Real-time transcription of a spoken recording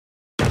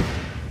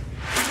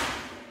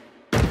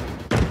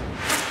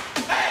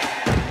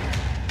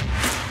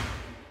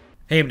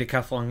Hey, I'm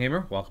Decathlon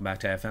Gamer. Welcome back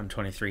to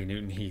FM23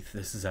 Newton Heath.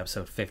 This is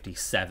episode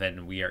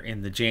 57. We are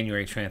in the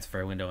January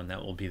transfer window, and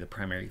that will be the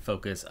primary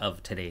focus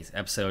of today's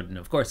episode. And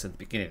of course, at the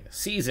beginning of the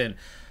season,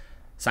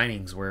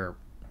 signings were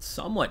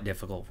somewhat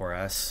difficult for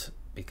us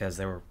because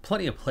there were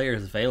plenty of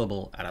players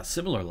available at a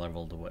similar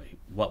level to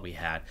what we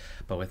had,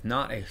 but with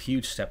not a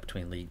huge step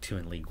between League 2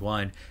 and League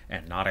 1,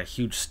 and not a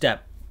huge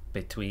step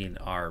between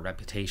our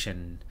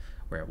reputation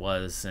where it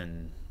was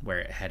and where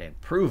it had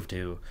improved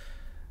to.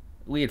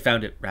 We had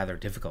found it rather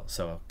difficult,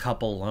 so a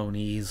couple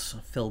loanees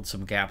filled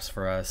some gaps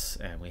for us,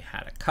 and we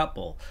had a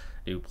couple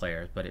new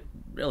players, but it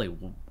really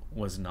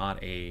was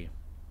not a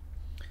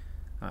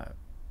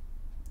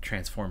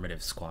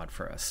transformative squad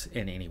for us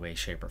in any way,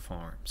 shape, or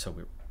form. So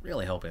we're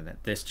really hoping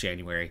that this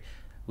January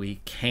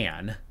we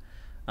can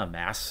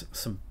amass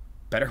some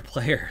better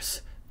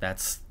players.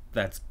 That's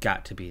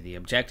got to be the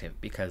objective,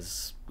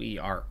 because we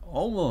are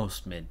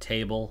almost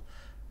mid-table,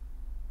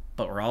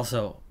 but we're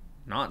also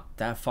not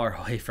that far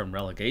away from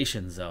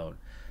relegation zone.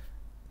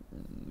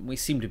 We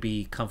seem to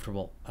be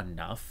comfortable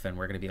enough, and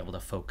we're going to be able to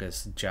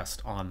focus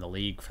just on the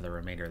league for the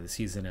remainder of the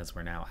season, as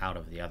we're now out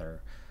of the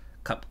other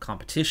cup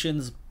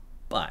competitions.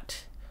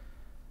 But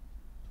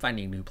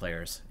finding new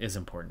players is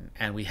important,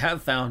 and we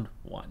have found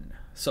one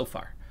so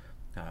far.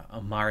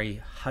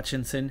 Omari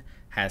Hutchinson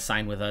has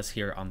signed with us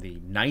here on the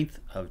 9th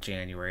of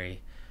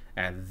January,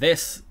 and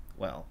this,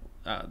 well,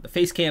 the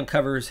face cam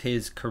covers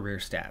his career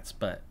stats,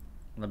 but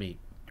let me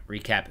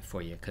recap it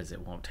for you because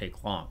it won't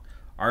take long.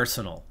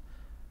 Arsenal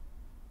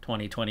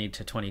 2020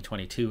 to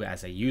 2022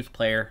 as a youth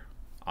player,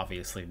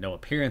 obviously no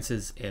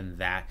appearances in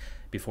that,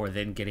 before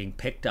then getting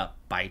picked up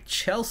by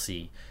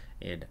Chelsea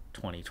in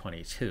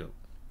 2022.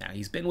 Now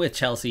he's been with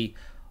Chelsea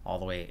all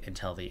the way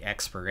until the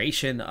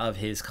expiration of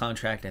his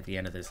contract at the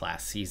end of this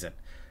last season.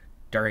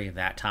 During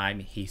that time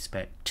he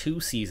spent 2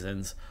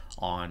 seasons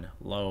on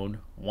loan,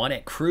 one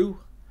at Crewe,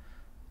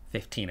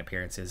 15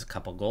 appearances, a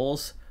couple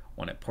goals,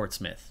 one at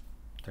Portsmouth,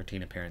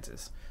 13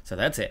 appearances. So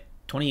that's it.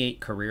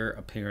 28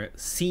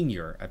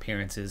 senior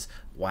appearances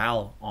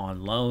while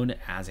on loan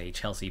as a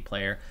Chelsea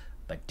player,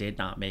 but did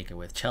not make it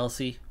with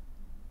Chelsea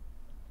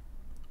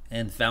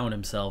and found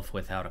himself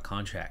without a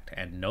contract,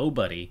 and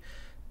nobody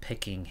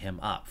picking him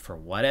up. For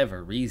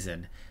whatever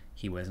reason,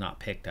 he was not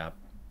picked up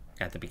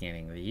at the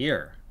beginning of the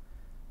year.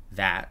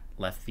 That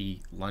left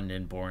the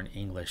London-born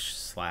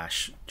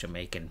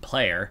English/Jamaican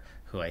player,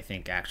 who I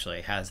think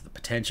actually has the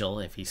potential,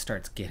 if he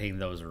starts getting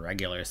those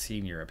regular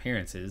senior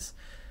appearances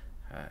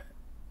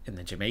in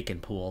the Jamaican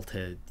pool,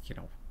 to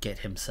get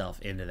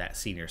himself into that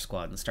senior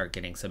squad and start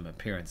getting some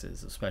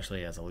appearances,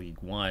 especially as a League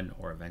One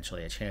or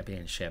eventually a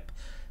Championship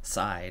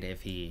side,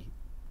 if he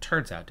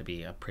turns out to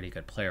be a pretty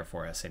good player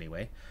for us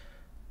anyway.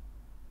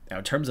 Now,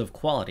 in terms of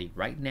quality,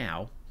 right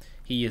now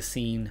he is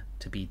seen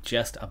to be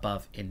just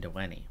above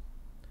Ndweni.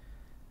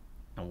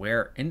 And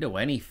where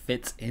Ndweni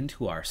fits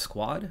into our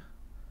squad,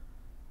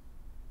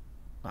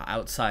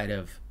 outside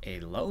of a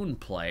lone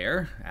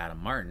player, Adam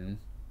Martin,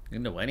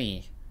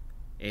 Ndweni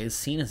is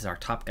seen as our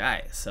top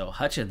guy. So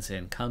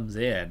Hutchinson comes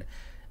in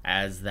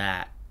as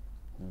that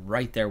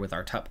right there with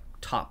our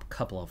top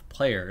couple of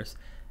players,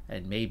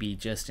 and maybe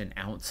just an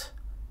ounce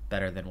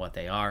better than what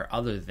they are,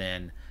 other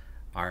than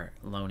our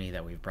loanee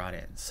that we've brought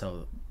in.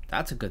 So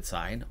that's a good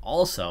sign.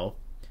 Also,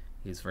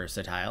 he's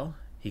versatile.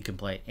 He can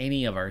play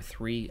any of our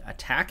 3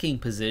 attacking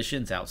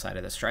positions outside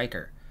of the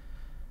striker.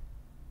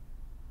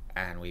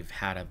 And we've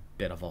had a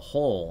bit of a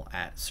hole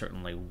at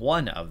certainly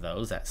one of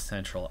those, at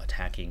central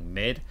attacking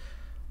mid,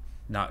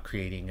 not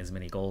creating as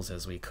many goals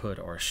as we could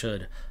or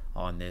should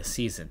on this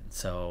season.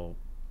 So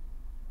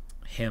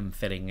him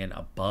fitting in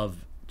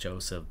above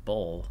Joseph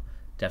Bull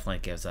definitely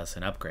gives us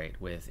an upgrade,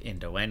 with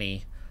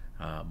Ndweni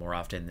more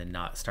often than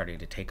not starting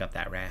to take up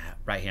that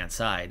right-hand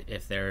side.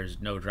 If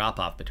there's no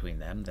drop-off between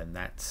them, then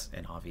that's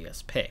an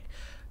obvious pick.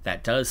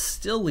 That does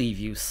still leave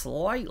you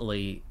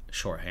slightly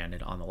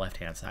shorthanded on the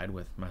left-hand side,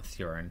 with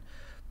Mathurin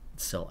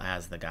still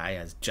as the guy,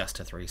 as just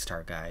a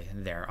 3-star guy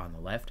there on the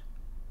left.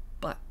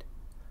 But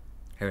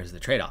here's the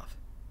trade-off.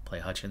 Play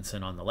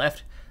Hutchinson on the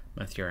left,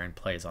 Mathurin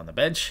plays on the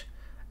bench,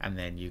 and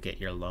then you get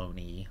your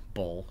loanee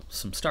Bull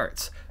some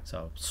starts.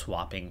 So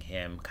swapping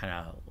him kind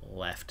of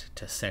left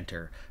to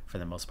center for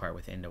the most part,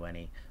 with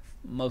Ndweni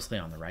mostly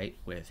on the right,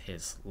 with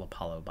his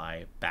Lapalo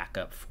by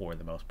backup for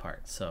the most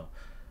part. So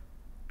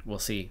we'll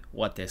see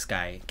what this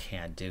guy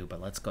can do, but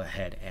let's go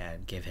ahead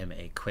and give him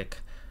a quick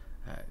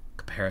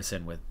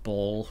comparison with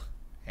Bull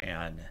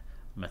and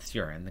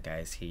Mathurin, the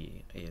guys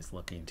he is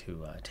looking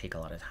to take a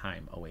lot of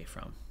time away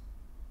from.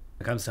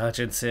 When it comes to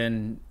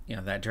Hutchinson,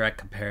 that direct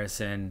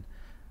comparison,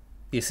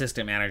 the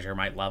assistant manager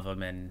might love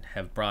him and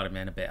have brought him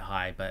in a bit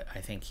high, but I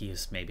think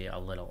he's maybe a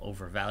little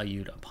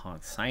overvalued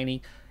upon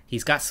signing.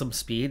 He's got some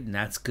speed, and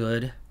that's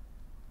good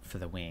for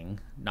the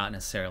wing, not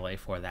necessarily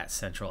for that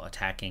central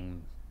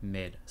attacking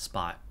mid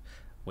spot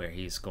where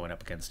he's going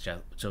up against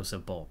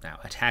Joseph Bull. Now,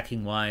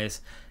 attacking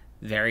wise,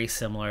 very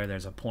similar.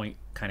 There's a point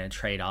kind of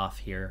trade-off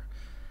here.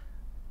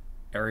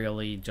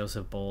 Aerially,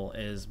 Joseph Bull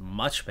is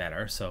much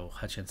better, so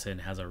Hutchinson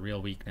has a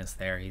real weakness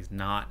there. He's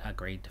not a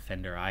great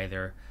defender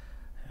either.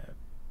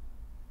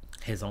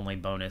 His only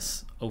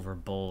bonus over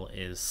Bull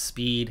is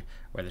speed,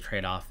 where the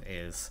trade-off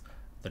is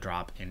the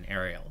drop in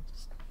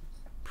aerials.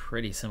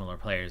 Pretty similar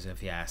players,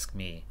 if you ask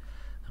me.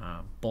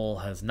 Bull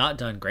has not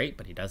done great,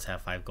 but he does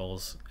have 5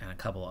 goals and a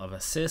couple of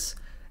assists,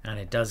 and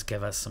it does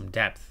give us some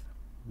depth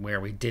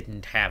where we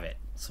didn't have it.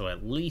 So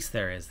at least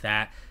there is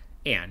that,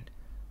 and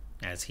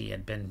as he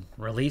had been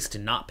released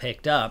and not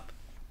picked up,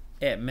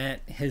 it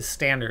meant his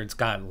standards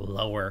got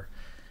lower,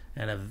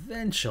 and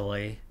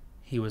eventually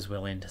he was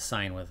willing to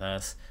sign with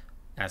us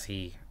as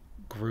he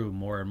grew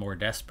more and more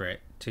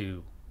desperate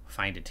to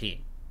find a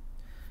team.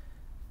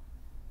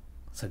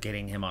 So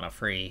getting him on a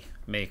free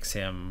makes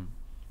him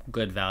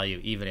good value,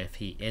 even if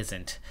he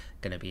isn't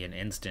going to be an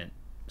instant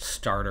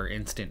starter,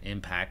 instant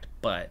impact,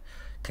 but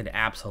could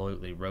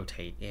absolutely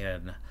rotate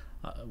in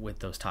with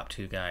those top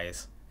 2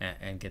 guys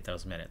and get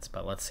those minutes.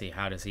 But let's see,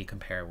 how does he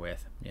compare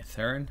with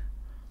Mathurin?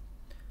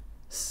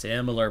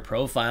 Similar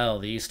profile,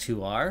 these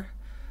two are.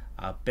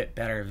 A bit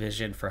better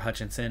vision for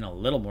Hutchinson, a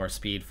little more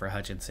speed for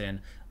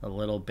Hutchinson, a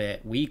little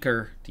bit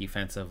weaker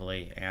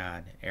defensively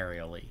and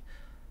aerially.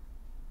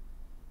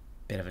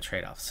 Bit of a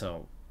trade-off.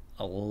 So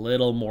a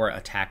little more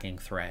attacking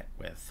threat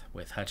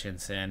with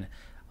Hutchinson,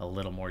 a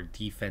little more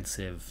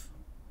defensive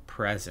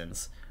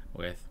presence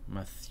with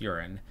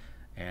Mathurin,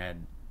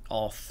 and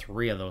all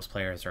 3 of those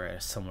players are at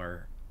a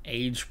similar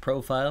age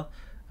profile,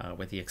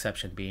 with the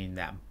exception being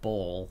that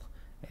Bull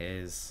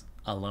is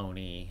a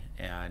loanee,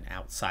 and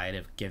outside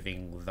of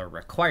giving the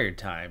required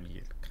time,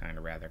 you'd kind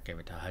of rather give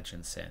it to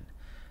Hutchinson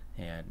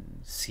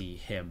and see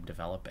him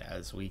develop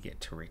as we get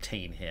to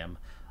retain him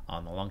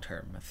on the long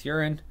term.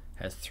 Mathurin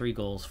has 3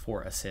 goals,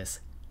 4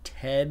 assists,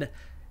 10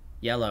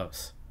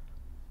 yellows.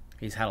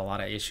 He's had a lot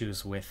of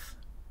issues with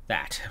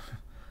that.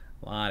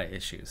 A lot of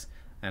issues.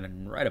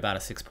 And right about a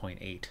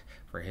 6.8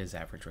 for his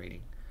average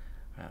rating.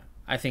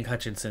 I think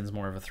Hutchinson's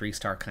more of a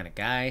 3-star kind of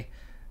guy.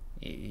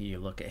 You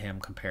look at him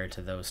compared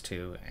to those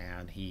 2,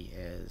 and he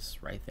is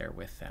right there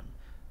with them.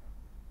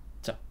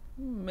 So,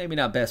 maybe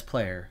not best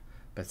player,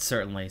 but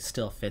certainly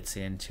still fits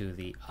into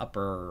the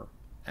upper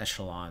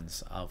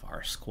echelons of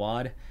our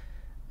squad,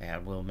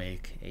 and will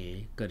make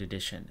a good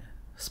addition,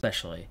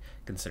 especially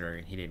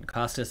considering he didn't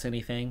cost us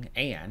anything,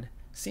 and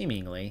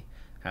seemingly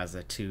has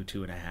a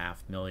 $2.5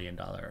 million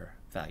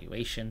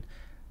valuation.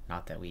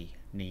 Not that we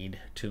need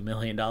 $2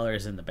 million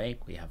in the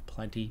bank, we have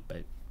plenty,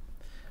 but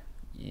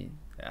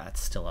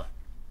that's still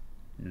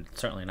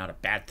certainly not a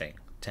bad thing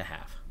to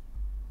have.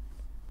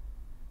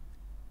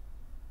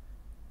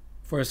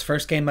 For his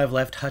first game, I've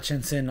left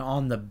Hutchinson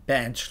on the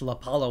bench.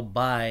 Lapalo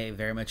Bai,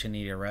 very much in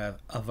need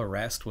of a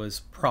rest,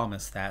 was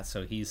promised that,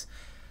 so he's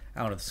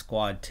out of the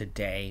squad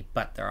today.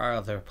 But there are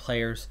other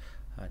players.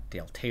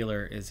 Dale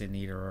Taylor is in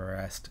need of a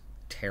rest.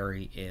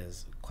 Terry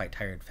is quite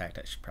tired. In fact,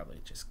 I should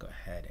probably just go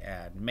ahead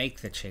and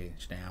make the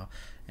change now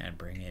and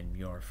bring in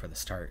Muir for the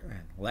start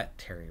and let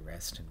Terry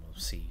rest, and we'll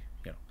see,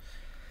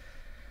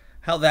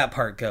 how that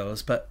part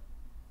goes. But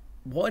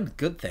one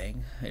good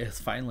thing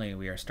is finally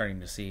we are starting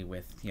to see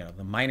with,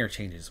 the minor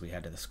changes we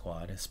had to the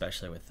squad,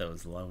 especially with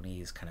those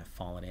loanees kind of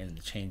falling in,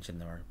 the change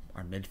in our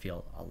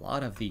midfield, a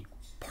lot of the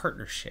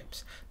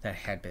partnerships that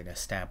had been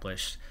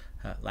established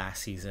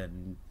last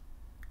season,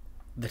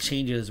 the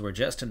changes were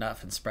just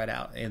enough and spread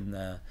out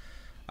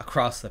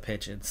across the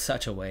pitch in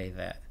such a way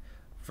that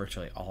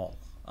virtually all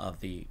of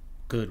the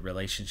good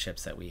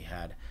relationships that we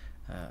had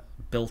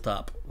built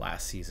up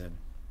last season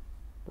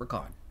were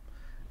gone.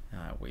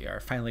 We are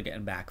finally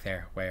getting back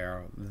there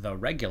where the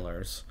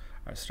regulars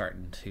are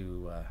starting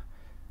to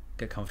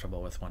get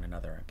comfortable with one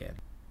another again.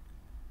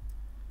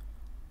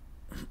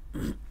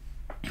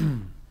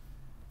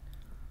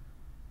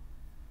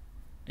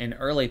 An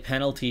early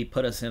penalty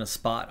put us in a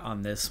spot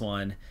on this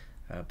one,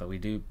 but we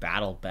do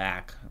battle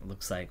back. It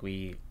looks like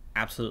we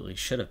absolutely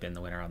should have been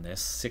the winner on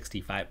this.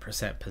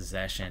 65%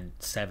 possession,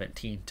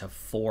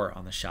 17-4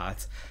 on the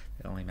shots.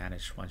 They only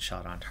managed 1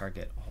 shot on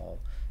target all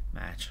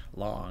match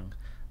long,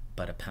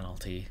 but a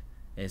penalty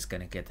is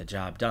going to get the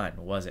job done.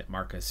 Was it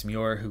Marcus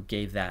Muir who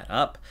gave that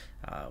up?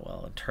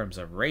 Well, in terms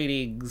of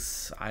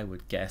ratings, I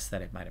would guess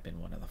that it might have been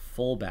one of the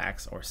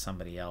fullbacks or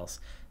somebody else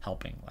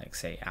helping, like,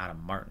 say,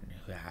 Adam Martin,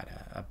 who had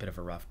a bit of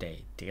a rough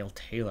day. Dale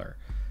Taylor,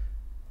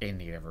 in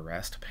need of a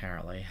rest,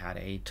 apparently, had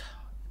a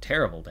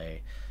terrible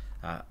day.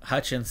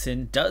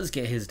 Hutchinson does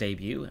get his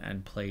debut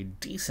and played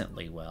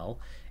decently well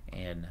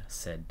in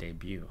said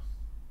debut.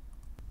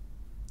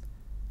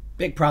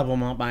 Big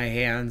problem on my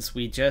hands.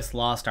 We just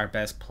lost our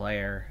best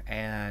player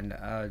and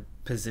a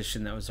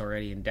position that was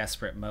already in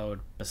desperate mode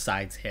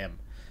besides him.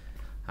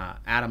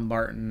 Adam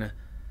Martin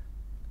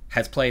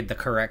has played the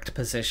correct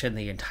position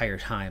the entire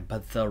time,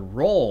 but the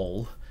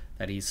role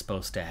that he's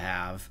supposed to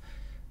have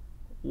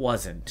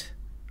wasn't.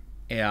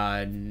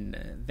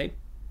 And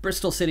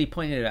Bristol City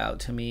pointed it out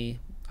to me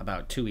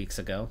about 2 weeks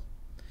ago,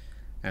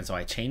 and so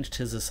I changed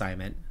his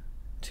assignment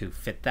to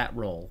fit that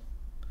role.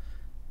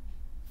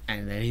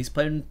 And then he's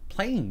been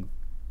playing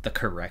the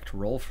correct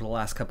role for the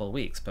last couple of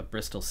weeks, but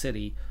Bristol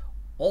City,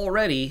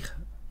 already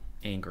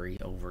angry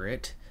over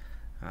it,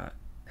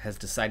 has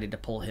decided to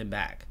pull him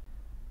back.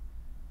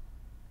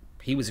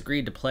 he was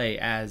agreed to play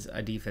as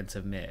a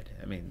defensive mid.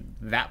 I mean,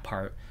 that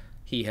part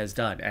he has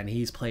done, and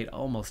he's played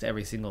almost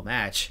every single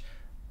match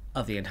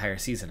of the entire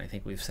season. I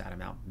think we've sat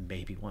him out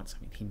maybe once.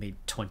 I mean, he made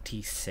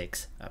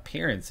 26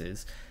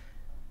 appearances.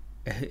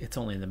 It's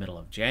only in the middle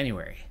of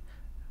January.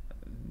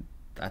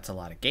 That's a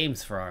lot of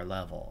games for our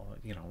level.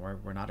 You know,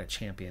 we're not a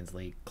Champions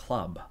League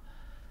club.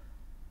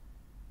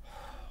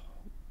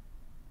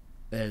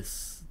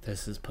 This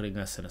is putting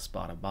us in a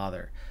spot of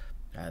bother.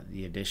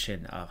 The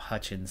addition of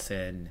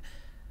Hutchinson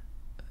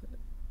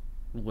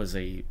was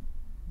a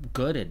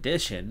good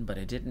addition, but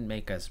it didn't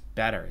make us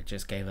better. It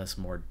just gave us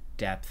more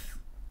depth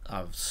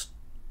of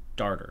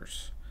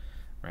starters,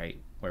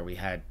 right? Where we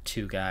had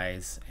two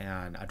guys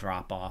and a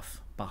drop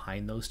off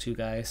behind those two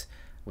guys.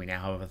 We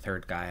now have a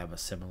third guy of a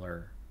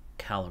similar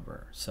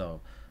caliber.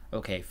 So,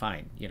 okay,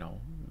 fine. You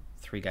know,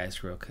 three guys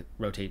to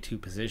rotate two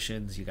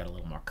positions. You got a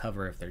little more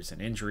cover if there's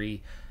an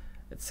injury,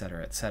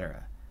 etc.,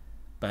 etc.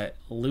 But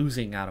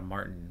losing Adam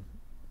Martin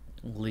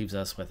leaves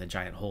us with a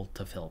giant hole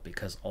to fill,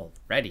 because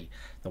already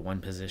the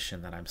one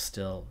position that I'm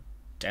still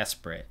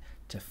desperate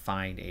to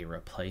find a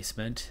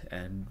replacement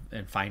and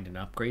find an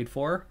upgrade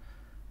for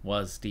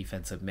was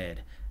defensive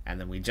mid.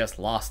 And then we just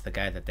lost the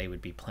guy that they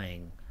would be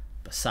playing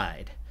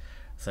beside.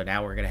 So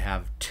now we're going to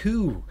have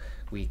two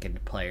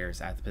weakened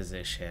players at the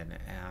position,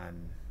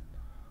 and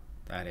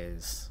that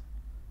is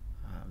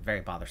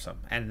very bothersome.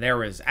 And there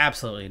was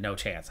absolutely no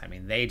chance. I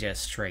mean, they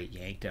just straight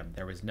yanked him.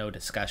 There was no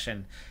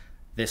discussion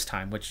this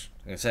time, which,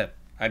 like I said,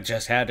 I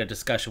just had a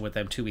discussion with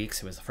them 2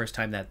 weeks. It was the first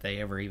time that they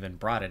ever even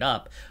brought it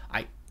up.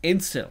 I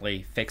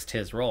instantly fixed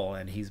his role,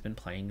 and he's been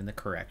playing in the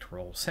correct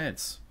role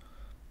since.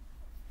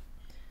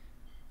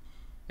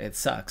 It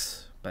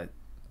sucks, but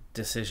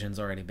decision's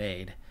already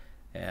made,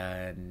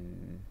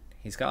 and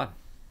he's gone.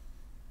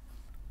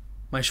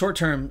 My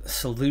short-term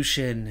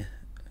solution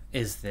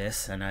is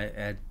this, and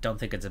I don't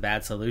think it's a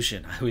bad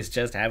solution. I was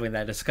just having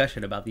that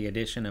discussion about the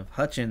addition of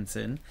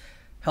Hutchinson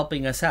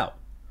helping us out.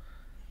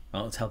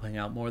 Well, it's helping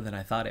out more than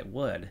I thought it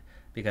would,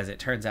 because it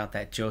turns out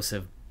that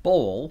Joseph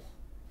Boll,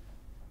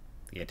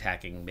 the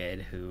attacking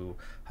mid who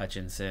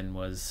Hutchinson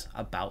was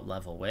about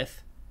level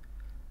with,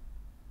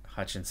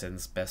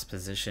 Hutchinson's best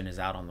position is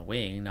out on the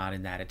wing, not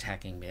in that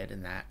attacking mid,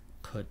 and that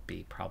could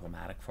be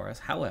problematic for us.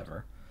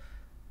 However,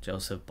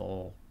 Joseph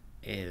Boll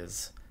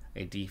is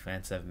a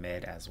defensive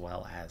mid, as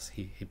well as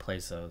he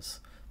plays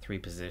those three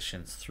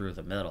positions through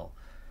the middle.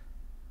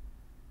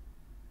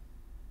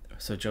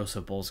 So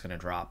Joseph Boll's going to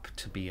drop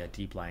to be a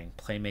deep lying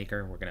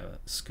playmaker. We're going to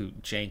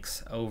scoot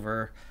Jenks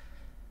over.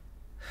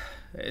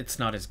 It's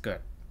not as good.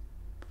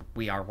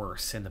 We are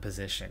worse in the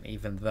position,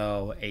 even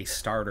though a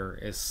starter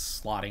is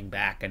slotting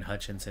back and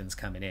Hutchinson's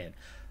coming in.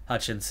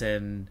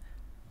 Hutchinson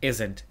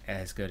isn't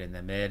as good in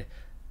the mid.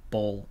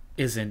 Boll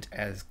isn't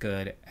as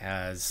good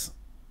as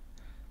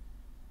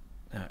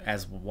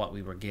what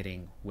we were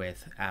getting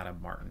with Adam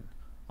Martin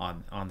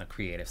on the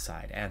creative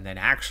side. And then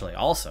actually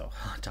also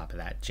on top of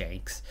that,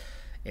 Jenks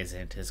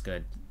isn't as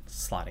good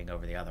slotting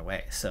over the other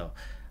way. So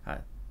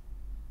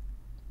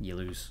you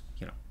lose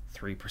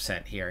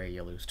 3% here,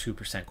 you lose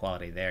 2%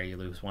 quality there, you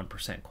lose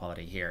 1%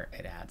 quality here.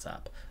 It adds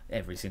up.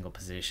 Every single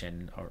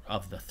position or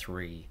of the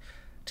three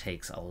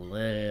takes a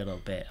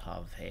little bit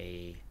of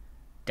a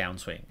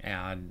downswing,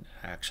 and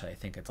actually I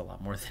think it's a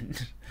lot more than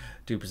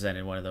 2%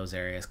 in one of those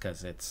areas,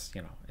 because it's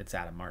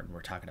Adam Martin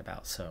we're talking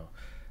about, so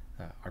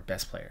our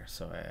best player.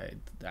 So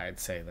I'd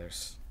say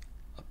there's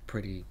a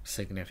pretty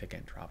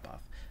significant drop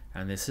off,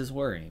 and this is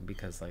worrying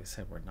because, like I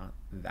said, we're not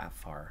that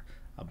far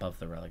above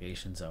the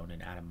relegation zone,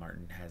 and Adam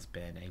Martin has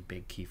been a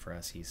big key for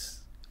us.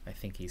 I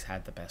think he's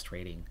had the best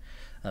rating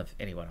of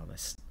anyone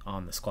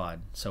on the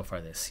squad so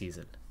far this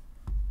season.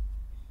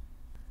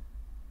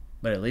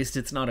 But at least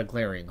it's not a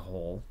glaring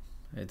hole.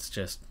 It's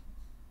just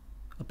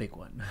a big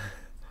one.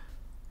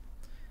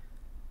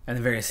 And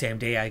the very same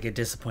day I get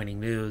disappointing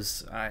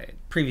news.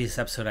 Previous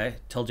episode I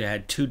told you I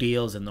had 2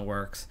 deals in the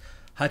works.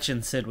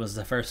 Hutchinson was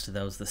the first of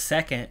those. The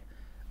second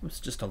was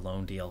just a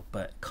loan deal,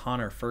 but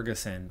Connor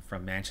Ferguson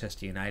from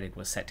Manchester United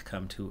was set to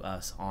come to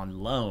us on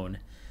loan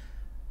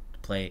to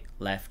play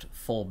left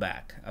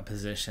fullback, a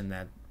position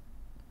that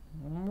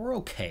we're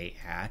okay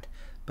at,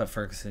 but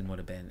Ferguson would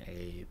have been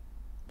a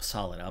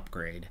solid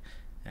upgrade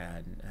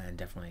and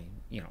definitely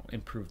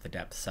improve the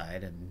depth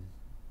side, and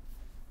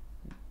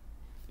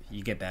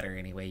you get better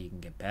any way you can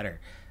get better.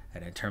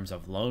 And in terms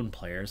of loan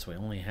players, we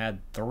only had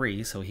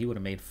 3, so he would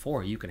have made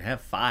 4. You can have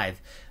 5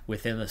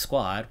 within the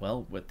squad.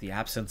 Well, with the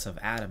absence of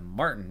Adam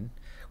Martin,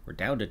 we're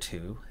down to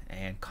 2,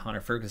 and Connor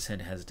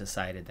Ferguson has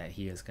decided that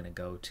he is going to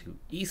go to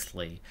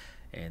Eastleigh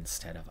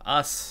instead of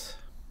us.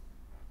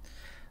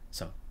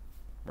 So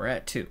we're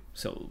at 2.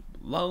 So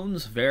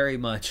loans very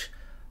much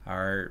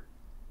are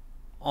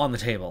on the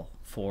table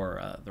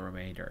for the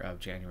remainder of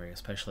January,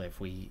 especially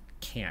if we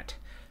can't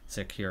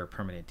secure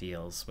permanent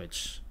deals,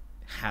 which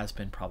has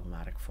been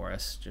problematic for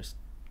us just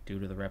due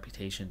to the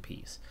reputation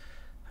piece.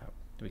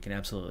 We can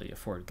absolutely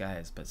afford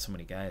guys, but so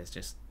many guys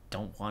just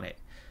don't want it.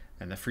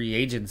 And the free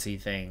agency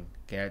thing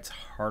gets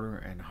harder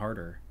and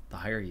harder the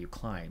higher you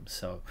climb.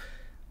 So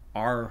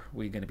Are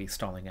we going to be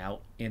stalling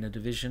out in a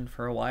division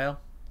for a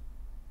while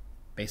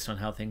based on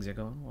how things are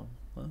going?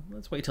 Well,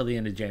 let's wait till the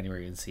end of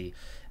January and see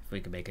if we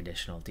can make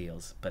additional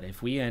deals. But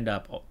if we end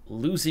up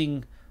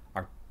losing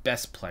our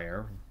best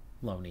player,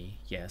 Loney,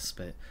 yes,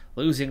 but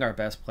losing our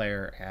best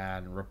player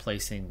and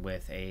replacing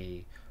with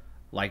a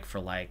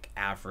like-for-like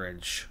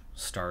average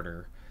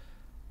starter,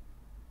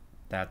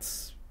 that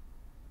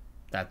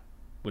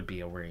would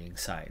be a worrying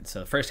sign. So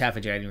the first half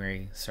of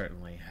January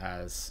certainly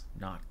has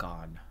not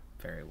gone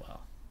very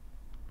well.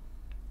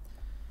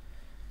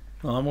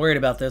 Well, I'm worried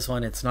about this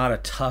one. It's not a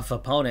tough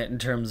opponent in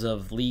terms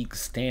of league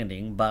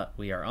standing, but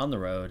we are on the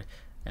road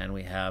and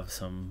we have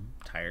some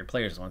tired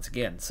players once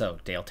again. So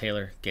Dale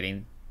Taylor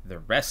getting the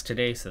rest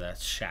today, so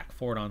that's Shaq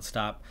Ford on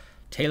stop.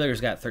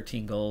 Taylor's got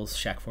 13 goals.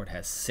 Shaq Ford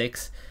has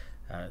 6.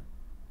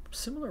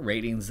 Similar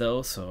ratings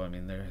though, so I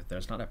mean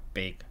there's not a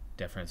big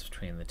difference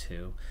between the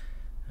two.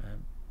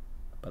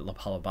 But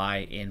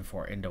Lapalabai in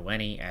for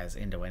Indoweni, as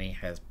Indoweni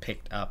has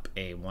picked up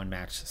a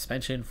 1-match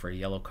suspension for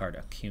yellow card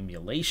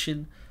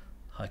accumulation.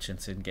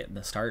 Hutchinson getting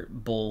the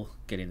start, Bull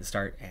getting the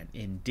start, and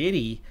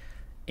Ndidi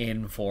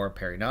in for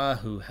Perina,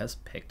 who has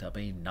picked up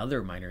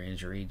another minor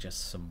injury,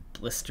 just some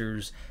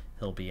blisters.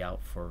 He'll be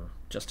out for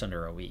just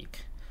under a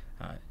week.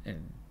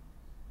 And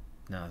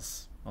now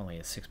it's only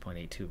a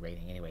 6.82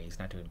 rating anyway. He's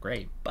not doing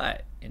great,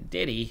 but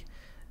Ndidi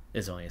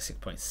is only a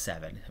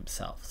 6.7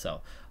 himself.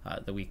 So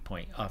the weak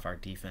point of our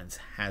defense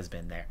has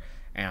been there.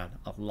 And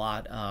a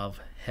lot of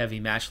heavy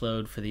match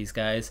load for these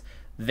guys.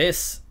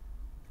 This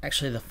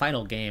actually the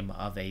final game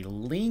of a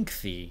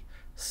lengthy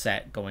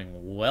set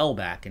going well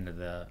back into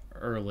the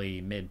early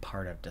mid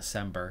part of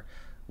December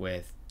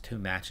with 2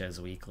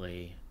 matches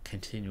weekly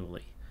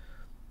continually.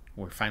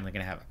 We're finally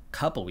going to have a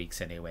couple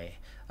weeks anyway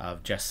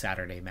of just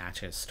Saturday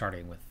matches,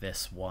 starting with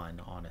this one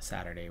on a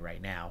Saturday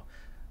right now,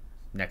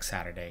 next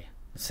Saturday,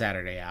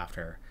 Saturday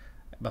after,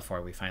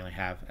 before we finally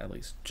have at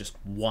least just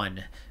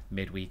one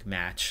midweek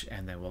match,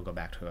 and then we'll go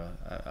back to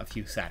a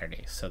few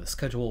Saturdays. So the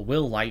schedule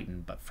will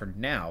lighten, but for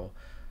now,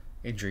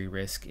 injury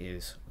risk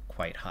is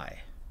quite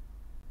high.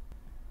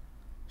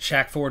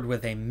 Shaq Ford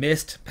with a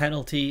missed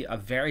penalty, a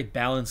very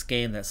balanced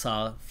game that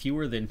saw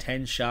fewer than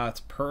 10 shots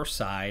per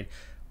side.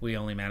 We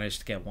only managed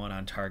to get 1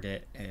 on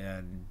target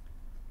and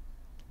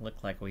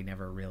looked like we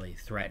never really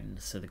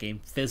threatened. So the game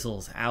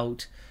fizzles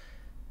out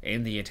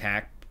in the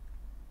attack,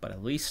 but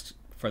at least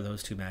for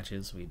those 2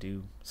 matches, we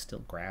do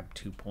still grab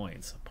 2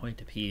 points. A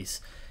point apiece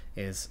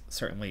is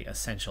certainly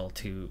essential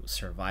to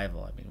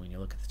survival. I mean, when you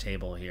look at the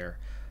table here,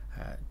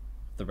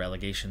 the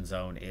relegation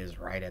zone is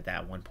right at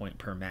that 1 point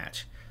per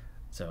match.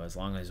 So as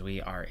long as we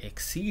are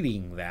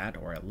exceeding that,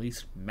 or at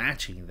least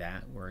matching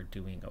that, we're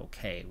doing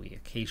okay. We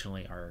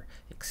occasionally are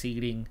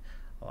exceeding.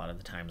 A lot of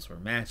the times we're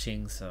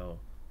matching, so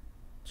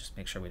just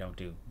make sure we don't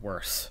do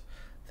worse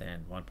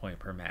than 1 point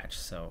per match.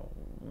 So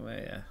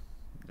yeah,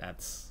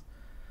 that's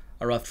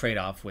a rough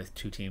trade-off with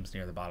 2 teams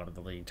near the bottom of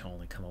the league to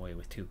only come away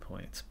with 2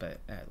 points, but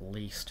at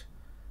least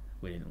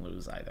we didn't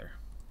lose either.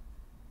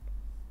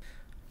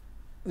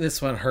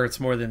 This one hurts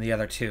more than the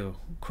other 2.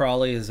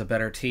 Crawley is a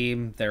better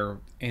team. They're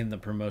in the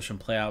promotion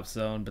playoff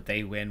zone, but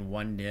they win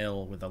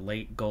 1-0 with a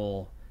late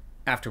goal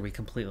after we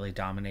completely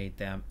dominate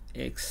them,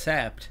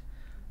 except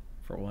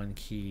for one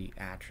key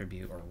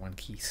attribute, or one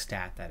key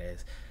stat, that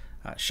is.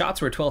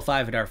 Shots were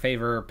 12-5 in our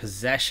favor.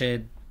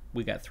 Possession,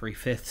 we got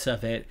 3/5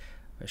 of it.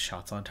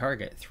 Shots on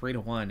target,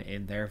 3-1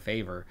 in their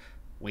favor.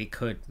 We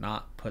could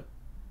not put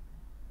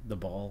the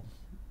ball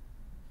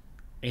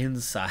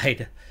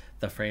inside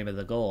the frame of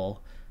the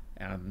goal.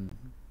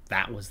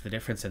 That was the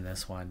difference in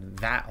this one.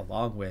 That,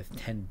 along with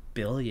 10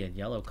 billion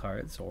yellow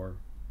cards, or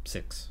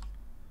 6.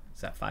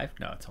 Is that 5?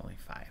 No, it's only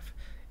 5.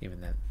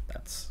 Even then,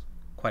 that's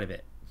quite a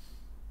bit.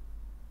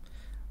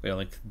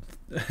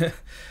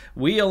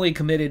 We only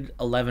committed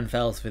 11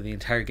 fouls for the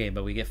entire game,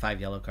 but we get 5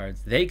 yellow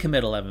cards. They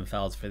commit 11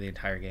 fouls for the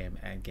entire game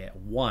and get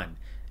 1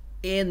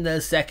 in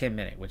the second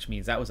minute, which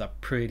means that was a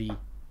pretty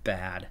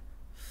bad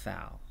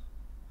foul.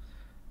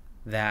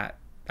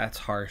 That's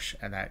harsh,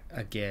 and that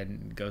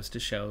again goes to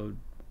show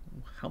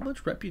how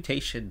much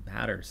reputation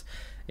matters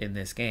in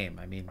this game.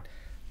 I mean,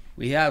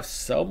 we have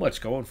so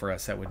much going for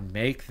us that would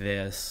make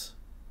this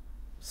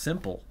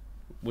simple,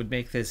 would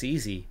make this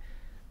easy,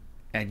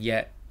 and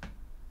yet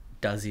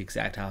does the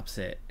exact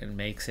opposite and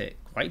makes it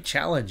quite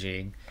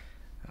challenging.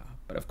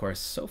 But of course,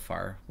 so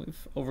far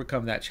we've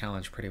overcome that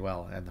challenge pretty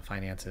well, and the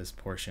finances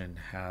portion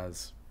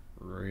has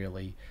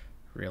really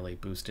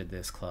boosted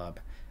this club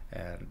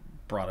and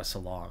brought us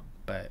along.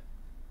 But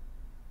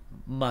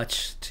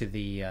much to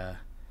the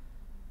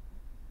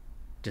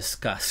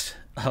disgust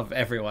of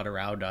everyone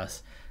around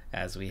us,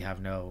 as we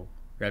have no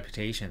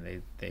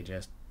reputation. They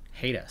just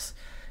hate us.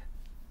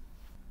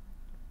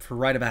 For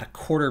right about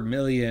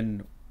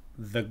 $250,000,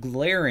 the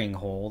glaring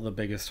hole, the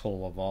biggest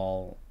hole of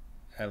all,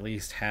 at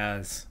least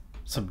has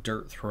some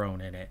dirt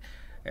thrown in it.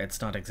 It's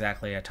not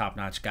exactly a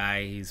top-notch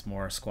guy. He's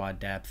more squad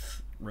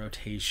depth,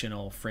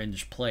 rotational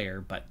fringe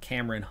player, but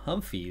Cameron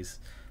Humphreys,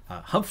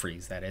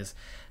 that is,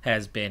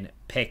 has been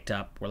picked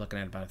up. We're looking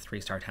at about a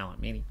 3-star talent,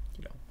 meaning,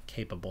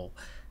 capable,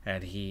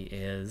 and he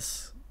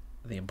is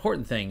the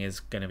important thing is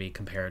going to be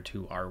compared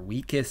to our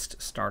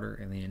weakest starter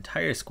in the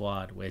entire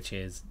squad, which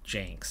is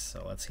Jenks.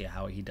 So let's see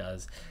how he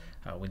does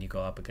when you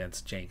go up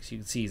against Jenks. You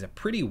can see he's a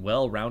pretty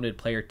well-rounded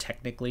player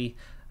technically.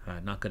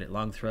 Not good at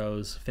long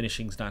throws.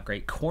 Finishing's not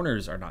great.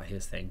 Corners are not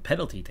his thing.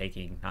 Penalty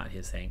taking, not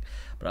his thing.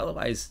 But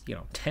otherwise,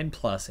 10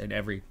 plus in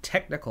every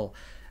technical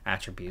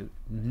attribute.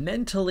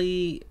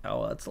 Mentally,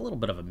 it's a little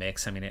bit of a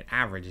mix. I mean, it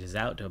averages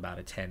out to about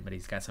a 10, but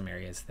he's got some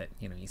areas that,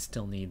 he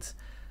still needs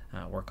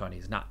work on.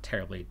 He's not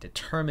terribly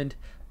determined,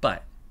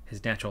 but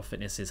his natural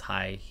fitness is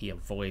high. He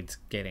avoids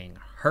getting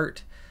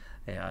hurt.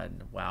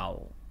 And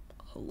while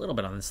a little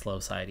bit on the slow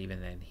side,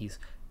 even then, he's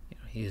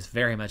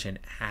very much an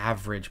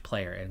average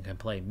player and can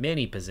play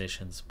many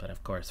positions. But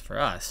of course, for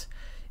us,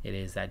 it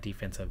is that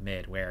defensive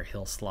mid where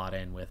he'll slot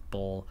in with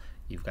Bull.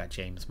 You've got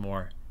James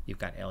Moore. You've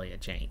got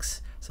Elliot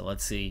Jenks. So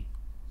let's see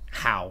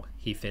how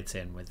he fits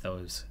in with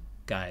those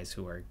guys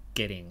who are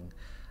getting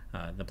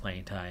the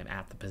playing time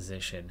at the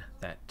position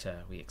that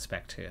we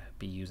expect to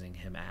be using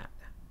him at.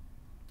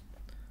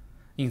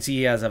 You can see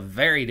he has a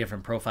very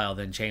different profile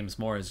than James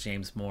Moore, as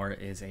James Moore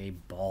is a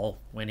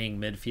ball-winning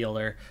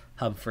midfielder.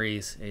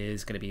 Humphreys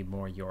is going to be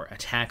more your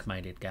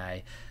attack-minded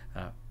guy,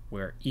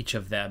 where each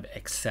of them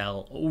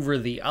excel over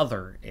the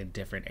other in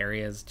different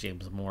areas.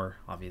 James Moore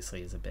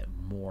obviously is a bit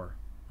more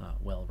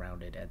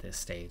well-rounded at this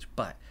stage,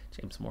 but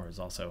James Moore is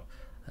also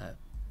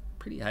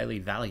pretty highly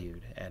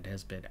valued and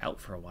has been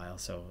out for a while,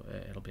 so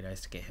it'll be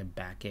nice to get him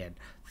back in,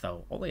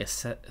 though only a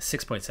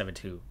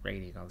 6.72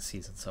 rating on the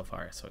season so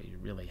far, so he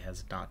really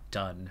has not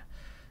done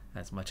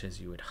as much as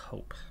you would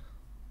hope.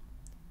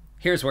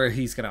 Here's where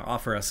he's going to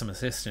offer us some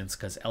assistance,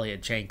 because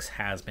Elliot Jenks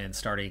has been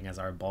starting as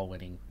our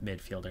ball-winning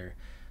midfielder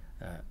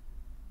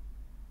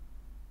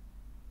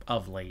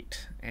of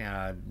late,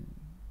 and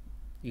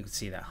you can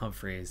see that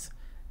Humphreys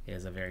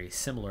is a very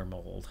similar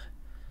mold.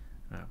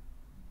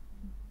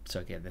 So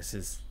again, this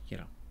is,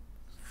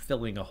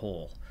 filling a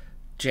hole.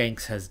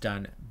 Jenks has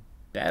done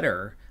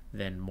better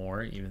than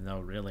Moore, even though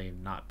really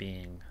not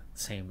being the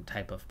same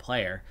type of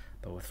player.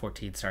 But with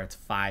 14 starts,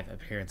 5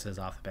 appearances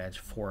off the bench,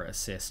 4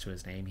 assists to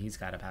his name, he's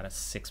got about a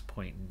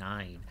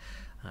 6.9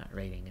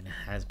 rating and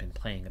has been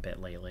playing a bit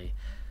lately.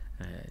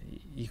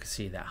 You can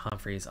see that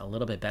Humphreys a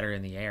little bit better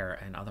in the air,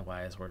 and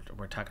otherwise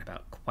we're talking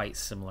about quite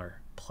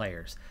similar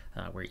players,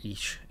 where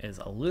each is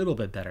a little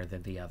bit better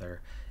than the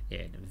other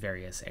in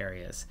various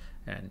areas,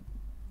 and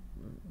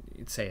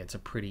you'd say it's a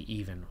pretty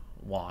even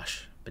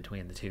wash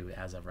between the two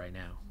as of right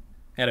now.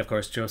 And of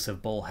course,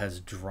 Joseph Bull has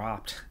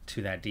dropped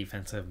to that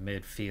defensive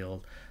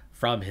midfield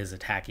from his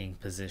attacking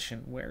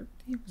position, where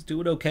he was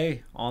doing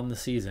okay on the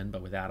season,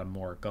 but with Adam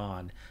Moore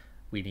gone,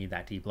 we need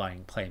that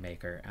deep-lying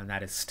playmaker, and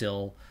that is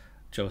still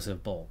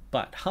Joseph Bull.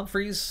 But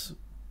Humphreys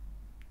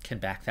can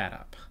back that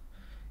up.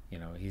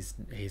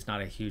 He's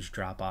not a huge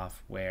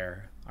drop-off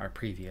where our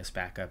previous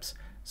backups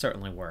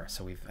certainly were.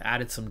 So we've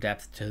added some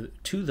depth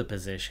to the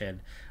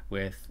position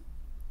with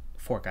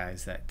 4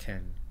 guys that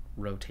can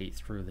rotate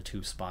through the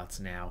 2 spots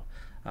now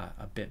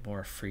a bit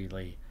more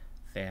freely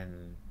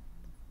than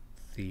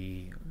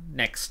the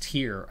next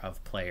tier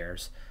of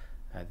players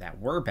that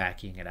were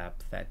backing it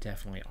up that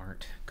definitely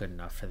aren't good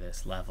enough for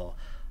this level.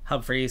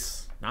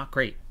 Humphreys, not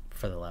great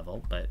for the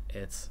level, but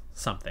it's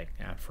something.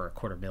 And for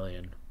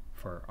 $250,000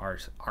 for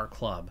our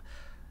club,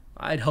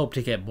 I'd hope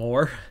to get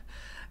more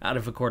out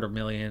of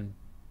 $250,000,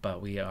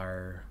 but we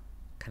are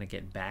kind of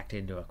getting backed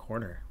into a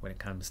corner when it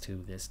comes to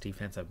this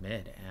defensive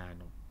mid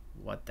and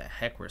what the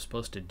heck we're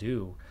supposed to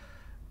do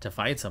to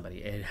find somebody.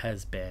 It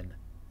has been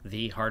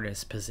the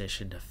hardest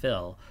position to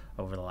fill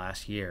over the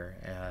last year,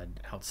 and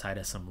outside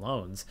of some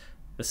loans,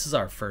 this is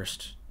our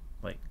first,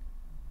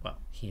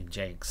 he and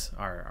Jenks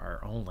are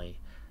our only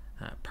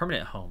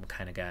permanent home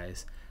kind of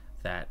guys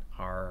that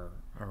are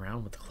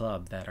around with the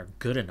club that are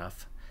good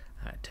enough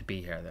to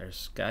be here.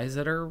 There's guys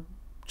that are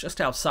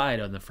just outside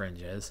on the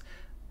fringes,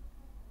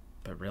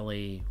 but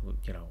really,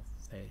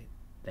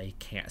 they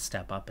can't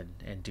step up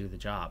and do the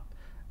job.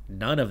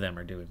 None of them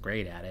are doing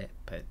great at it,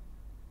 but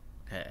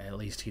at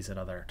least he's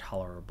another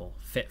tolerable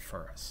fit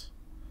for us.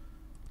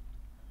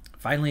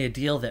 Finally, a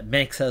deal that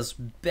makes us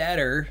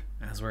better,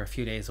 as we're a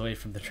few days away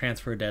from the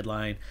transfer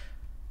deadline.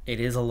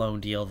 It is a loan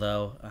deal,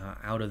 though,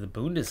 out of the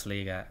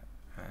Bundesliga,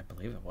 I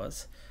believe it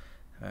was.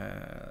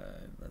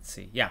 Let's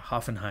see. Yeah,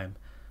 Hoffenheim.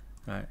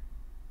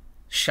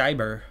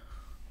 Scheiber,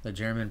 the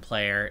German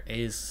player,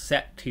 is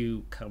set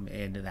to come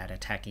into that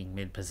attacking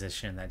mid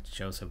position that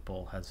Joseph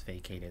Bull has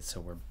vacated.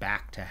 So we're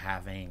back to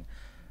having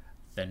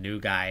the new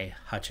guy,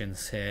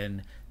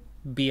 Hutchinson,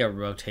 be a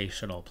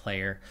rotational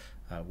player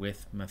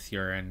with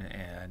Mathurin.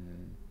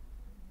 And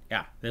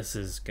yeah, this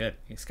is good.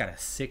 He's got a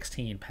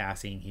 16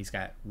 passing. He's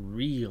got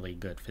really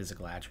good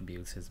physical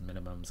attributes. His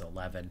minimum's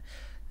 11.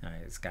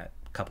 He's got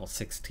a couple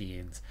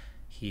 16s.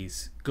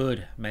 He's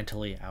good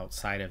mentally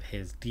outside of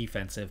his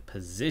defensive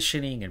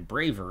positioning and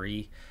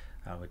bravery,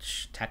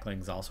 which tackling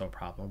is also a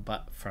problem.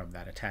 But from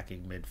that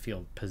attacking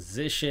midfield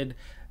position,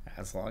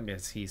 as long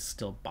as he's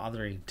still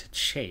bothering to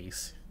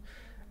chase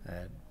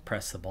and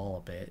press the ball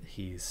a bit,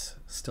 he's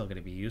still going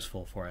to be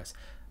useful for us.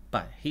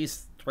 But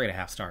he's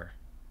 3.5 star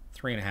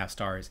 3.5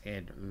 stars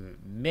in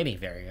many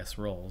various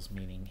roles,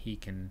 meaning he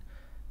can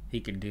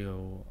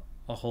do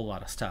a whole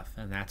lot of stuff,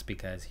 and that's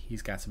because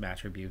he's got some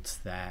attributes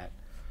that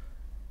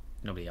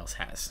nobody else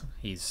has.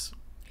 He's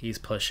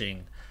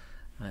pushing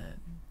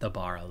the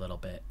bar a little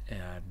bit,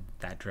 and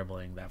that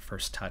dribbling, that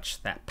first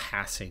touch, that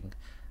passing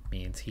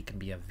means he can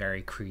be a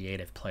very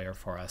creative player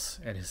for us,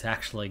 and is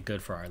actually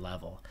good for our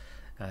level.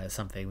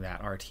 Something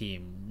that our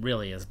team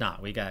really is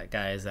not. We got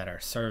guys that are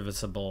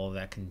serviceable,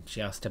 that can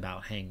just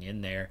about hang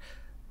in there,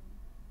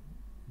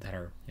 that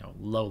are, you know,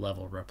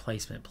 low-level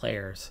replacement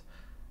players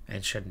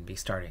and shouldn't be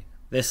starting.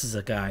 This is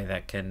a guy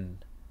that can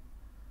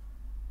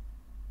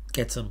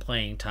get some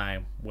playing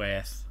time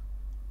with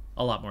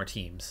a lot more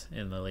teams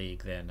in the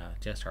league than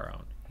just our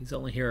own. He's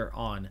only here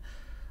on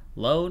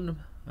loan,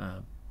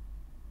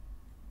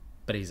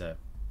 but he's a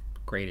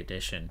great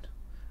addition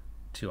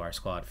to our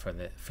squad for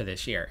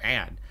this year,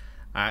 and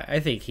I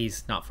think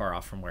he's not far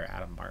off from where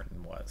Adam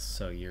Martin was.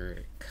 So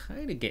you're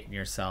kind of getting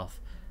yourself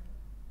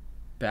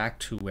back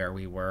to where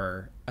we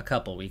were a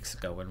couple weeks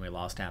ago when we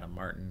lost Adam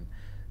Martin,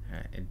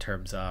 in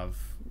terms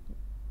of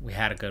we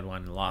had a good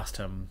one and lost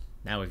him.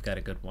 Now we've got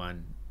a good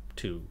one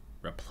to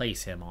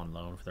replace him on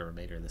loan for the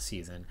remainder of the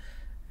season.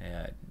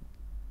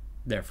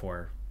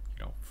 Therefore,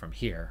 you know, from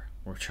here,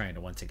 we're trying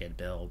to once again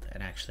build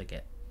and actually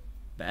get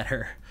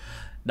better,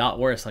 not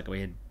worse like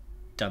we had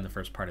done the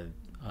first part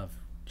of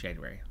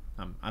January.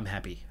 I'm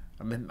happy.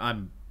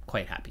 I'm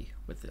quite happy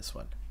with this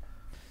one.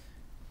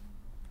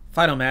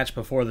 Final match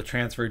before the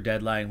transfer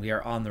deadline. We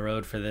are on the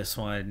road for this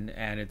one,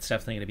 and it's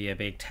definitely going to be a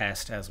big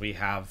test as we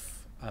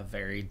have a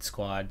varied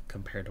squad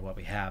compared to what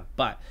we have.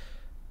 But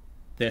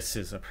this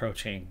is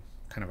approaching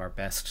kind of our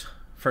best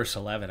first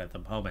 11 at the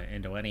moment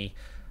into any.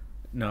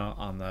 No,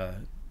 on the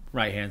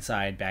right hand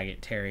side,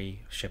 Baggett,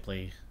 Terry,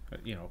 Shipley,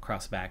 you know,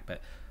 across the back,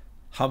 but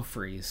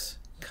Humphreys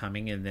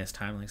coming in this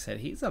time. Like I said,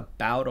 he's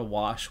about a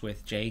wash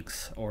with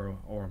Jakes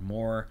or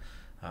more.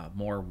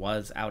 Moore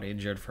was out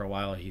injured for a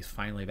while. He's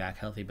finally back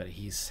healthy, but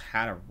he's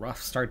had a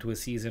rough start to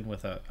his season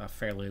with a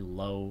fairly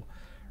low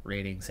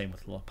rating. Same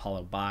with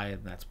Paulo Bai,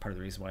 and that's part of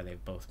the reason why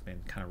they've both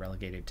been kind of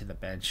relegated to the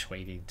bench,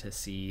 waiting to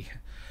see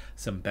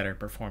some better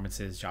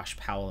performances. Josh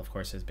Powell, of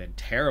course, has been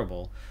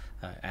terrible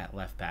at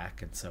left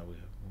back, and so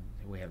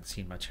we haven't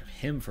seen much of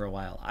him for a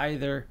while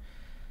either.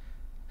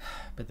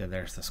 But then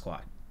there's the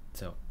squad.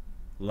 So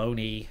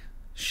Loney,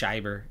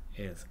 Scheiber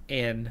is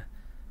into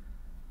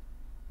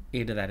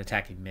that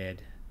attacking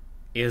mid,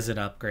 is an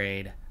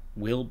upgrade,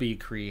 will be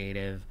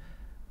creative,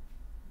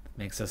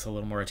 makes us a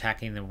little more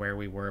attacking than where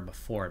we were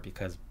before,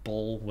 because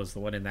Bull was the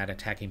one in that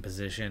attacking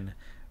position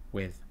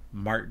with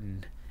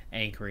Martin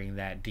anchoring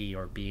that D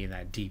or being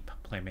that deep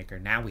playmaker.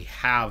 Now we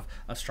have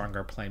a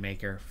stronger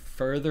playmaker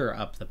further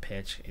up the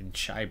pitch in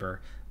Scheiber,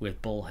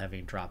 with Bull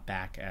having dropped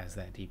back as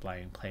that deep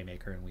lying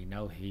playmaker, and we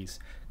know he's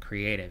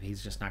creative.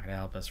 He's just not going to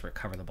help us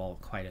recover the ball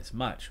quite as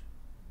much.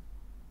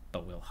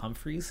 But will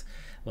Humphreys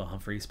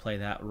play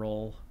that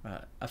role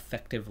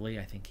effectively?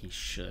 I think he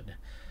should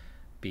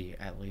be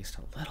at least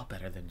a little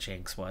better than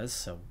Jenks was,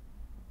 so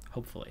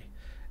hopefully.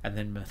 And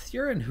then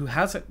Mathurin, who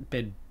hasn't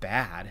been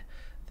bad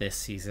this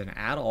season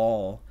at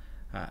all.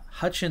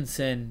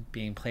 Hutchinson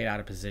being played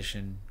out of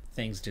position.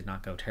 Things did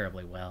not go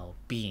terribly well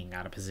being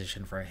out of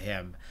position for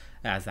him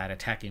as that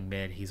attacking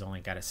mid. He's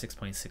only got a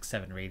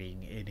 6.67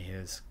 rating in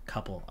his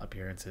couple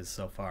appearances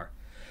so far.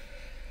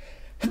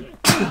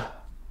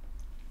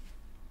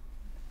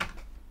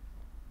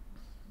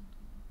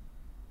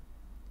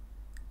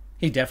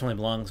 He definitely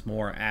belongs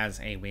more as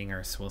a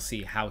winger, so we'll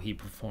see how he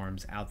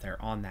performs out there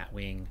on that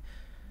wing.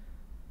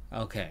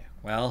 Okay,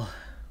 well,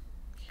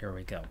 here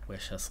we go.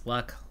 Wish us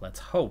luck. Let's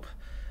hope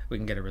we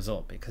can get a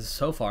result, because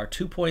so far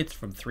 2 points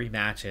from 3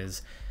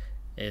 matches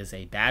is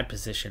a bad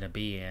position to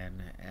be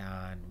in,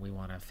 and we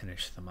want to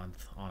finish the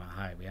month on a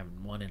high. We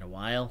haven't won in a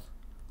while.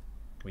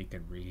 We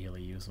could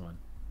really use one.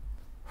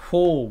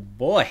 Oh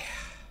boy.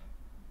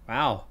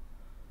 Wow.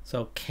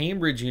 So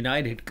Cambridge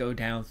United go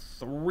down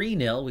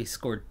 3-0. We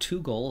scored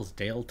 2 goals.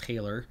 Dale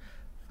Taylor,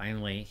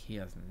 finally, he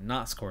has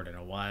not scored in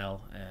a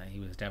while. He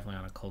was definitely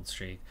on a cold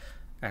streak.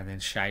 And then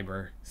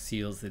Scheiber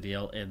seals the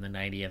deal in the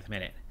 90th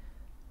minute.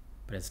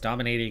 But as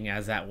dominating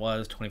as that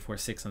was,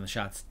 24-6 on the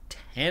shots,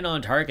 10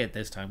 on target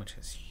this time, which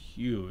is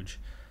huge.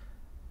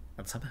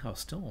 And somehow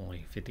still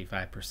only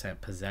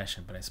 55%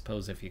 possession. But I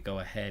suppose if you go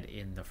ahead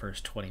in the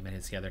first 20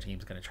 minutes, the other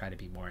team's going to try to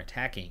be more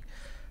attacking.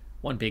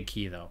 One big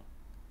key, though.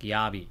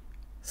 Giabi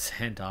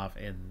sent off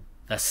in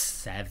the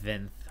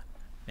 7th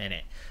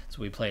minute.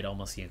 So we played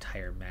almost the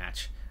entire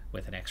match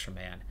with an extra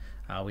man.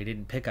 We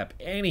didn't pick up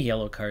any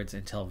yellow cards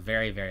until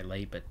very, very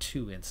late, but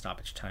 2 in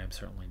stoppage time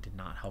certainly did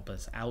not help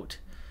us out.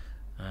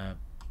 But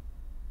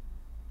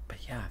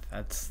yeah,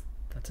 that's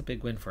a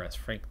big win for us.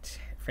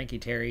 Frankie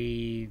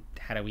Terry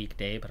had a weak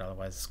day, but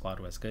otherwise the squad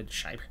was good.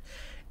 Scheiber,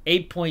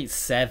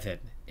 8.7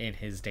 in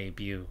his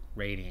debut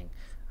rating.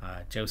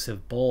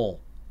 Joseph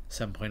Bull,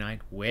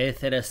 7.9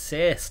 with an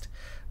assist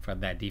from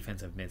that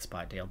defensive mid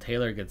spot. Dale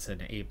Taylor gets an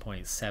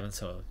 8.7,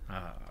 so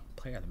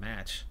player of the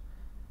match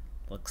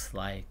looks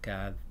like,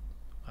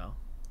 well,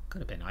 Could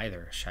have been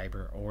either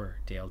Schreiber or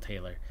Dale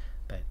Taylor.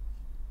 But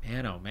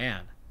man, oh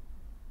man,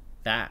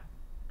 that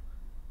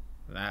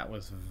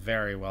was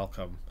very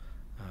welcome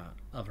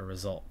of a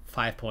result.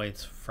 5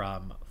 points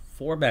from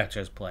 4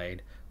 matches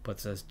played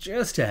puts us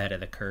just ahead of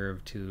the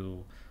curve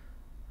to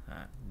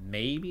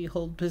maybe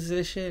hold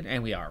position,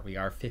 and we are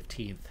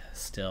 15th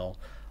still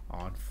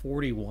on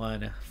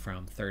 41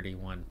 from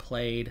 31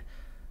 played.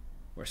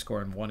 We're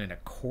scoring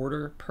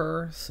 1.25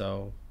 per,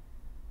 so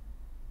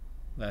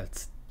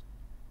that's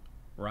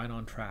right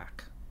on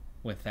track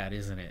with that,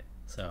 isn't it?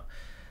 So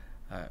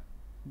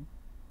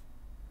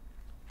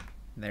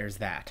there's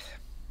that.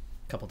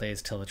 A couple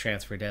days till the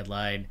transfer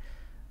deadline.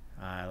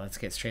 Let's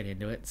get straight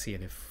into it and see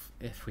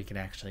if we can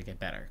actually get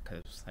better,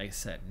 because like I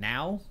said,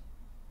 now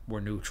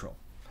we're neutral.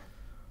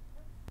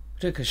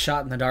 Took a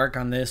shot in the dark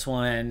on this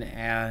one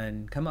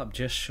and come up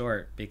just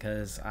short,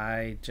 because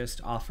I just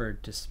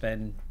offered to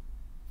spend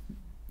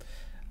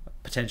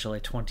potentially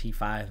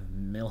 $25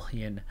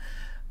 million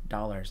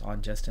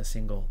on just a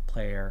single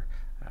player.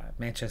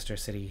 Manchester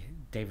City,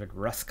 David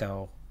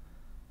Rusko,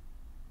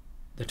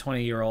 the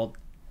 20-year-old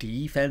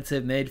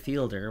defensive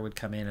midfielder, would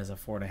come in as a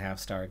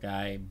 4.5-star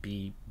guy,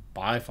 be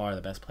by far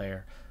the best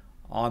player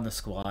on the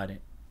squad.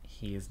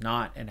 He is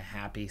not in a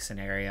happy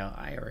scenario.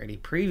 I already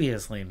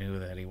previously knew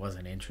that he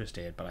wasn't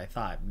interested, but I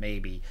thought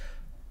maybe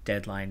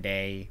deadline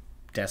day,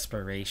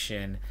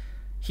 desperation.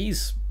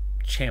 He's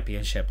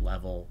championship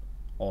level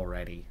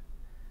already.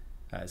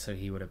 So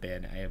he would have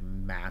been a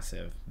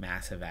massive,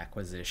 massive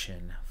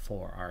acquisition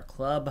for our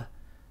club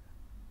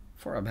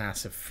for a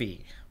massive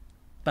fee.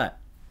 But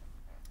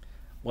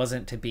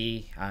wasn't to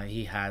be.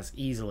 He has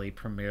easily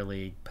Premier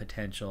League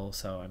potential.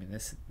 So, I mean,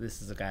 this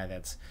is a guy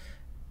that's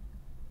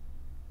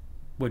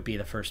would be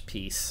the first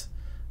piece,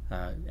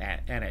 and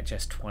at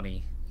just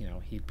 20,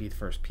 he'd be the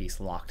first piece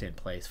locked in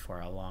place for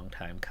a long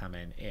time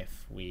coming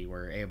if we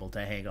were able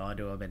to hang on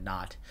to him and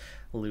not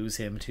lose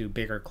him to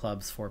bigger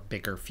clubs for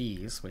bigger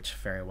fees, which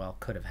very well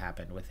could have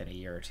happened within a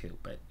year or two.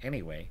 But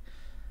anyway,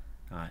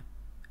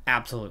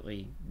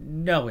 absolutely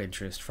no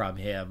interest from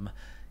him,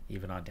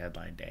 even on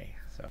deadline day.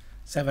 So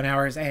 7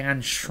 hours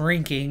and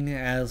shrinking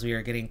as we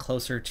are getting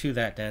closer to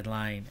that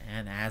deadline,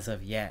 and as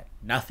of yet,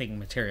 nothing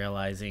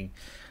materializing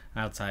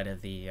outside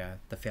of the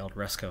failed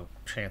Rusko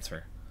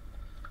transfer.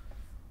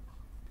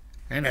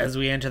 And as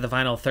we enter the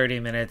final 30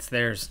 minutes,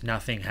 there's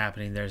nothing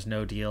happening. There's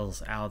no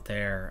deals out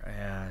there,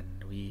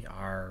 and we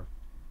are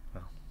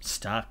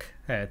stuck.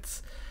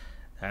 That's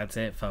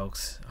it,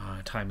 folks.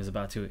 Time is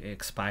about to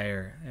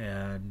expire,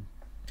 and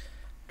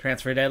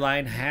transfer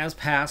deadline has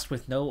passed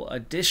with no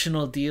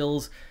additional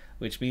deals,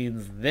 which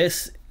means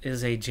this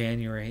is a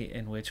January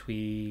in which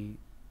we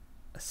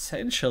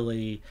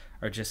essentially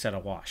are just at a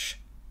wash.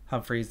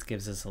 Humphreys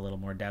gives us a little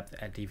more depth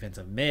at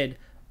defensive mid,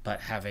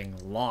 but having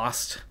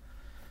lost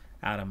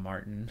Adam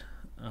Martin,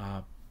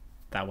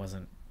 that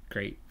wasn't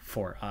great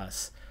for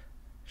us.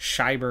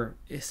 Schreiber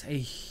is a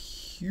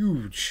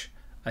huge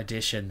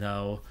addition,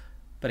 though,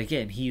 but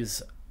again,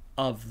 he's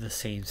of the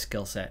same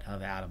skill set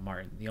of Adam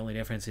Martin. The only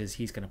difference is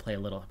he's going to play a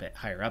little bit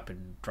higher up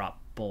and drop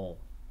Bull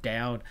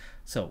down.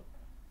 So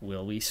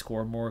will we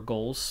score more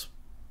goals?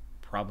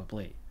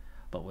 Probably.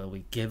 But will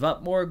we give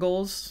up more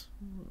goals?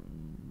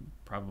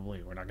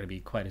 Probably. We're not going to be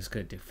quite as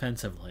good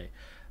defensively.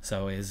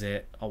 So is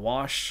it a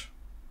wash?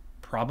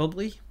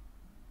 Probably.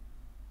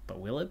 But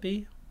will it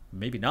be?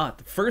 Maybe not.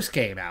 The first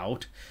game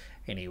out,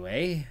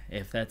 anyway,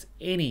 if that's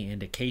any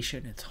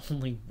indication, it's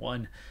only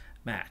one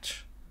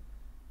match.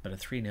 But a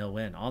 3-0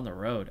 win on the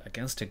road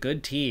against a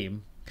good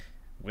team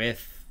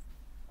with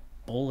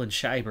Bull and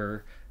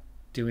Schreiber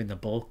doing the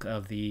bulk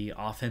of the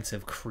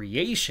offensive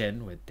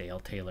creation, with Dale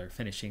Taylor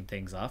finishing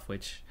things off,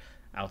 which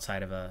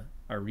outside of a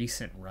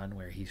recent run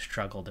where he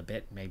struggled a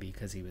bit, maybe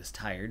because he was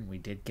tired and we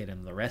did get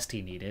him the rest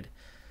he needed.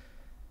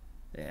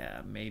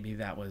 Yeah, maybe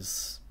that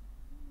was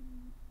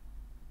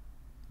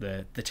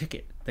the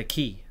ticket, the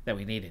key that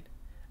we needed.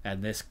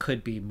 And this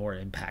could be more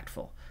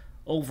impactful.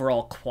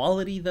 Overall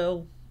quality,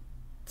 though,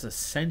 it's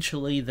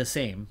essentially the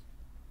same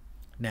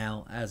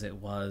now as it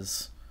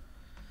was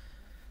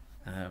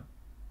a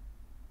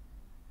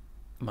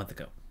month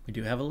ago. We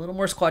do have a little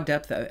more squad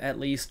depth at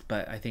least,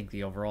 but I think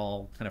the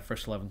overall kind of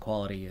first 11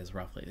 quality is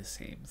roughly the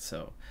same.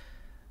 So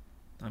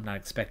I'm not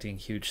expecting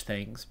huge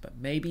things, but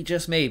maybe,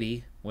 just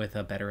maybe, with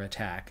a better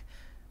attack,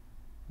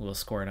 we'll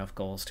score enough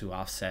goals to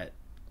offset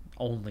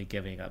only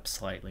giving up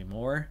slightly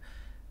more,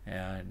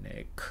 and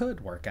it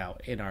could work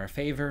out in our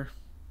favor.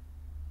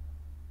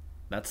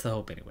 That's the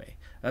hope anyway.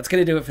 That's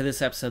going to do it for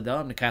this episode, though.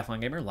 I'm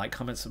Decathlon Gamer. Like,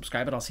 comment,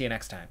 subscribe, and I'll see you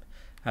next time.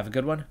 Have a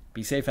good one.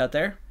 Be safe out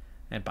there,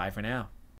 and bye for now.